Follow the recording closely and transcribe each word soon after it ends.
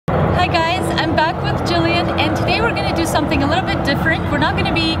something a little bit different. We're not going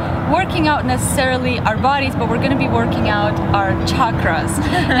to be working out necessarily our bodies, but we're going to be working out our chakras.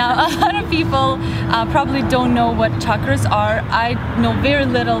 Now, a lot of people probably don't know what chakras are. I know very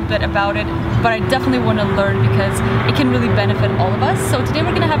little bit about it, but I definitely want to learn because it can really benefit all of us. So today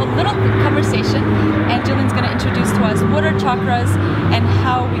we're going to have a little conversation, and Gillian's going to introduce to us what are chakras and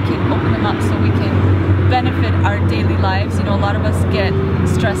how we can open them up so we can benefit our daily lives. You know, a lot of us get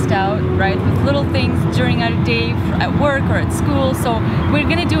stressed out, right, with little things during our day at work or at school. So we're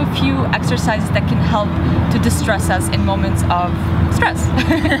going to do a few exercises that can help to distress us in moments of stress.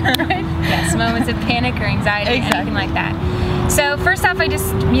 Right? Yes, moments of panic or anxiety, exactly. Anything like that. So first off, I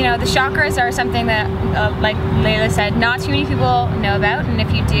just, you know, the chakras are something that, like Leyla said, not too many people know about, and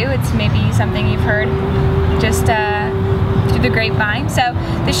if you do, it's maybe something you've heard just through the grapevine. So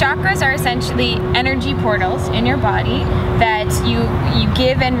the chakras are essentially energy portals in your body that you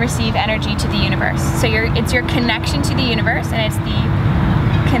give and receive energy to the universe. So it's your connection to the universe, and it's the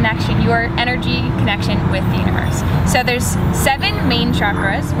connection, your energy connection with the universe. So there's 7 main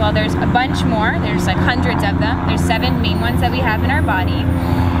chakras. Well, there's a bunch more. There's like hundreds of them. There's 7 main ones that we have in our body,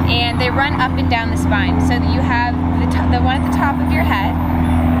 and they run up and down the spine. So that you have the one at the top of your head,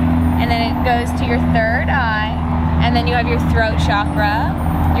 and then it goes to your third eye, and then you have your throat chakra,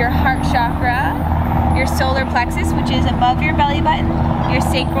 your heart chakra, your solar plexus, which is above your belly button, your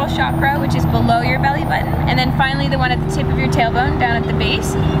sacral chakra, which is below your belly button, and then finally the one at the tip of your tailbone down at the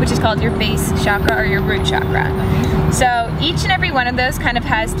base, which is called your base chakra or your root chakra. So each and every one of those kind of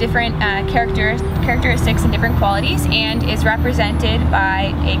has different characteristics and different qualities, and is represented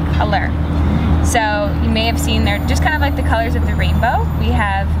by a color. So you may have seen they're just kind of like the colors of the rainbow. We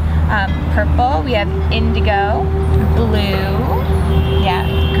have purple, we have indigo, blue, yeah,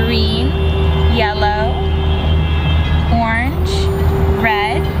 green, yellow, orange,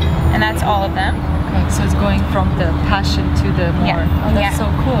 red, and that's all of them. Okay, so it's going from the passion to the more, oh, that's so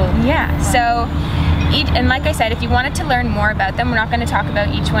cool. Yeah, so and like I said, if you wanted to learn more about them, we're not going to talk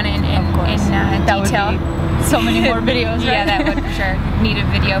about each one in detail. So many more videos, right? Yeah, that would for sure need a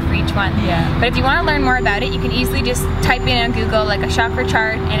video for each one. Yeah. But if you want to learn more about it, you can easily just type in on Google like a chakra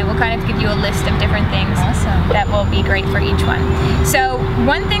chart, and it will kind of give you a list of different things that will be great for each one. So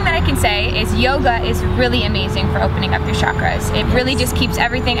one thing that I can say is yoga is really amazing for opening up your chakras. It really just keeps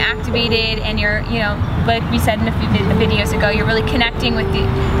everything activated, and you're, you know, like we said in a few videos ago, you're really connecting with the,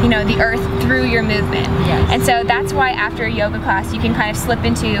 you know, the earth through your movement. Yes. And so that's why after a yoga class, you can kind of slip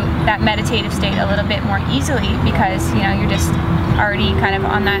into that meditative state a little bit more easily, because, you know, you're just already kind of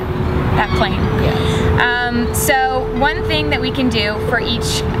on that plane. Yes. So one thing that we can do for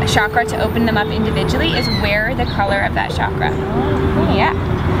each chakra to open them up individually is wear the color of that chakra. Oh, cool. Yeah.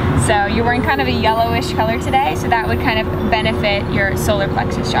 So you're wearing kind of a yellowish color today, so that would kind of benefit your solar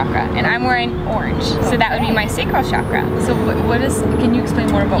plexus chakra. And I'm wearing orange, so that would be my sacral chakra. So what is, can you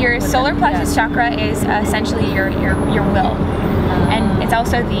explain more about your solar plexus chakra is essentially your will. And it's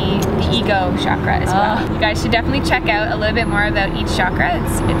also the ego chakra as well. You guys should definitely check out a little bit more about each chakra.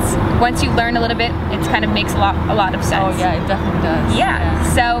 It's once you learn a little bit, it kind of makes a lot of sense. Oh yeah, it definitely does.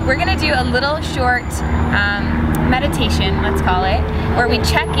 Yeah. So we're gonna do a little short meditation, let's call it, where we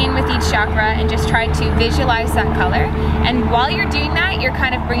check in with each chakra and just try to visualize that color. And while you're doing that, you're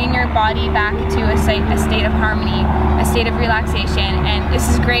kind of bringing your body back to a state of harmony, a state of relaxation. And this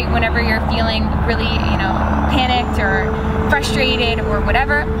is great whenever you're feeling really, you know, panicked or frustrated or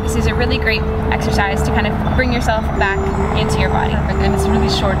whatever. This is a really great exercise to kind of bring yourself back into your body. Perfect. And it's really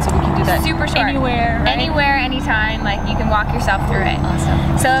short, so we can do that super short. Anywhere, right? Anywhere, anytime, like you can walk yourself through it.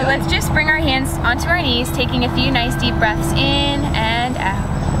 Awesome. So let's just bring our hands onto our knees, taking a few nice deep breaths in and out.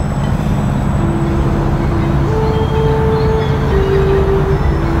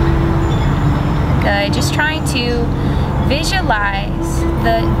 Good. Just trying to visualize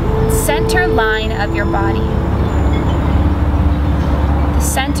the center line of your body. The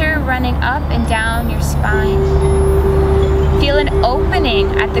center running up and down your spine. Feel an opening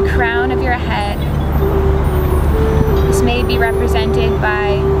at the crown of your head. This may be represented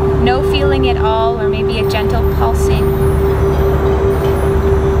by no feeling at all, or maybe a gentle pulsing.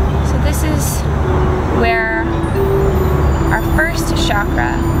 So this is where our first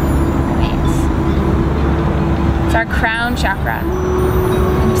chakra remains. It's our crown chakra,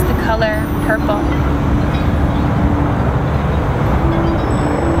 and it's the color purple.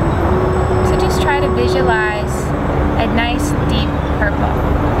 So just try to visualize a nice deep purple.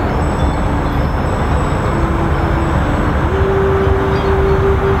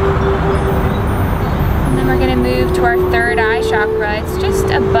 And then we're going to move to our third eye chakra. It's just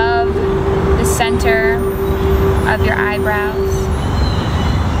above the center of your eyebrows.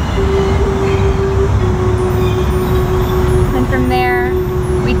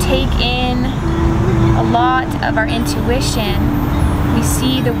 of our intuition. We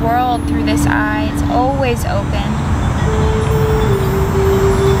see the world through this eye. It's always open.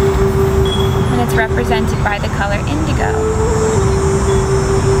 And it's represented by the color indigo.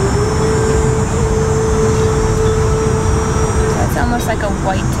 So it's almost like a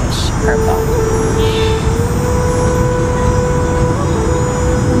whitish purple.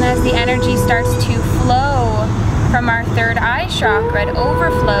 And as the energy starts to flow from our third eye chakra, it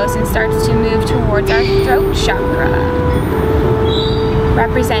overflows and starts to move towards our throat chakra,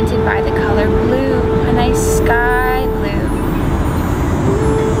 represented by the color blue, a nice sky blue.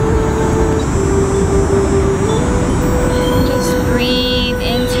 Just breathe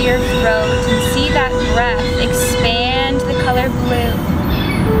into your throat and see that breath expand the color blue.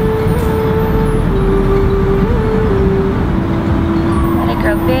 Let it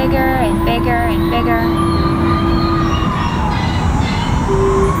grow bigger and bigger and bigger.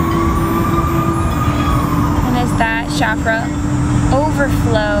 And as that chakra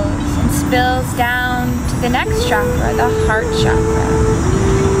overflows and spills down to the next chakra, the heart chakra,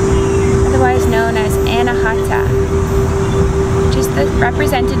 otherwise known as Anahata, which is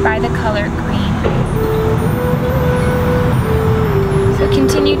represented by the color green. So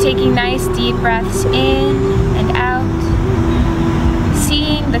continue taking nice deep breaths in and out,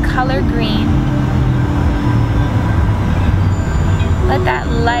 seeing the color green. Let that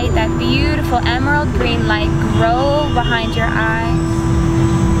light, that beautiful emerald green light, grow behind your eyes.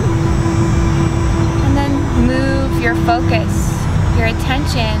 And then move your focus, your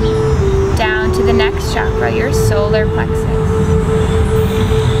attention down to the next chakra, your solar plexus,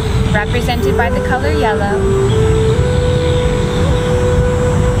 represented by the color yellow.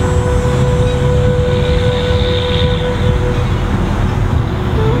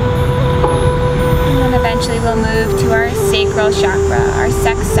 Eventually we'll move to our sacral chakra, our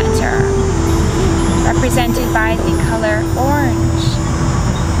sex center, represented by the color orange.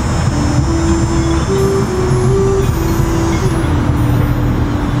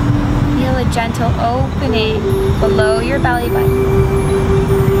 Feel a gentle opening below your belly button.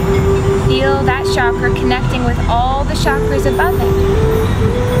 Feel that chakra connecting with all the chakras above it.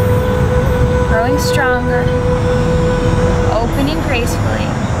 Growing stronger, opening gracefully.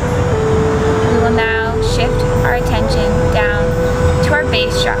 We will now shift our attention down to our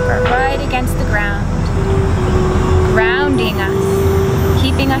base chakra, right against the ground, grounding us,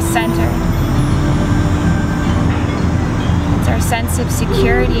 keeping us centered. It's our sense of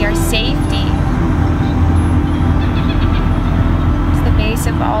security, our safety. It's the base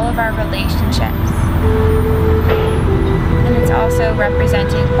of all of our relationships. And it's also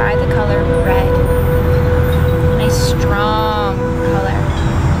represented by the color red, a nice strong color.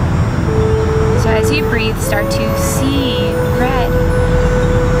 So as you breathe, start to see red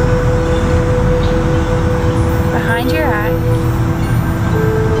behind your eyes.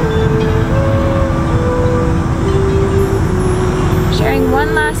 Sharing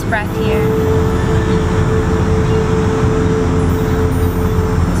one last breath here.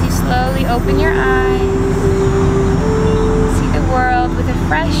 As you slowly open your eyes, see the world with a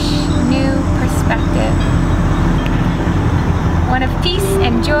fresh, new perspective. One of peace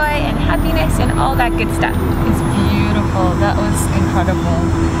and joy and happiness and all that good stuff. It's beautiful. That was incredible.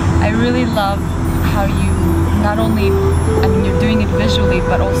 I really love how you not only, you're doing it visually,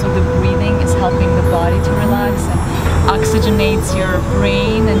 but also the breathing is helping the body to relax and oxygenates your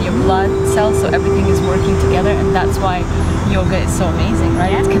brain and your blood cells, so everything is working together, and that's why yoga is so amazing,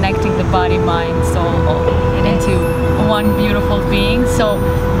 right? Yeah. It's connecting the body, mind, soul into one beautiful being. So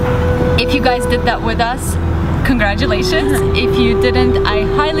if you guys did that with us, congratulations. If you didn't, I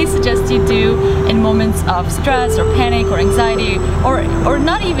highly suggest you do in moments of stress or panic or anxiety, or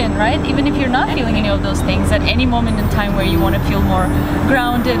not even, right? Even if you're not feeling any of those things, at any moment in time where you want to feel more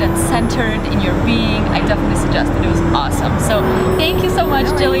grounded and centered in your being, I definitely suggest it. It was awesome. So thank you so much,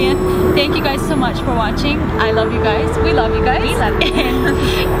 Gillian. Thank you guys so much for watching. I love you guys. We love you guys. We love you. And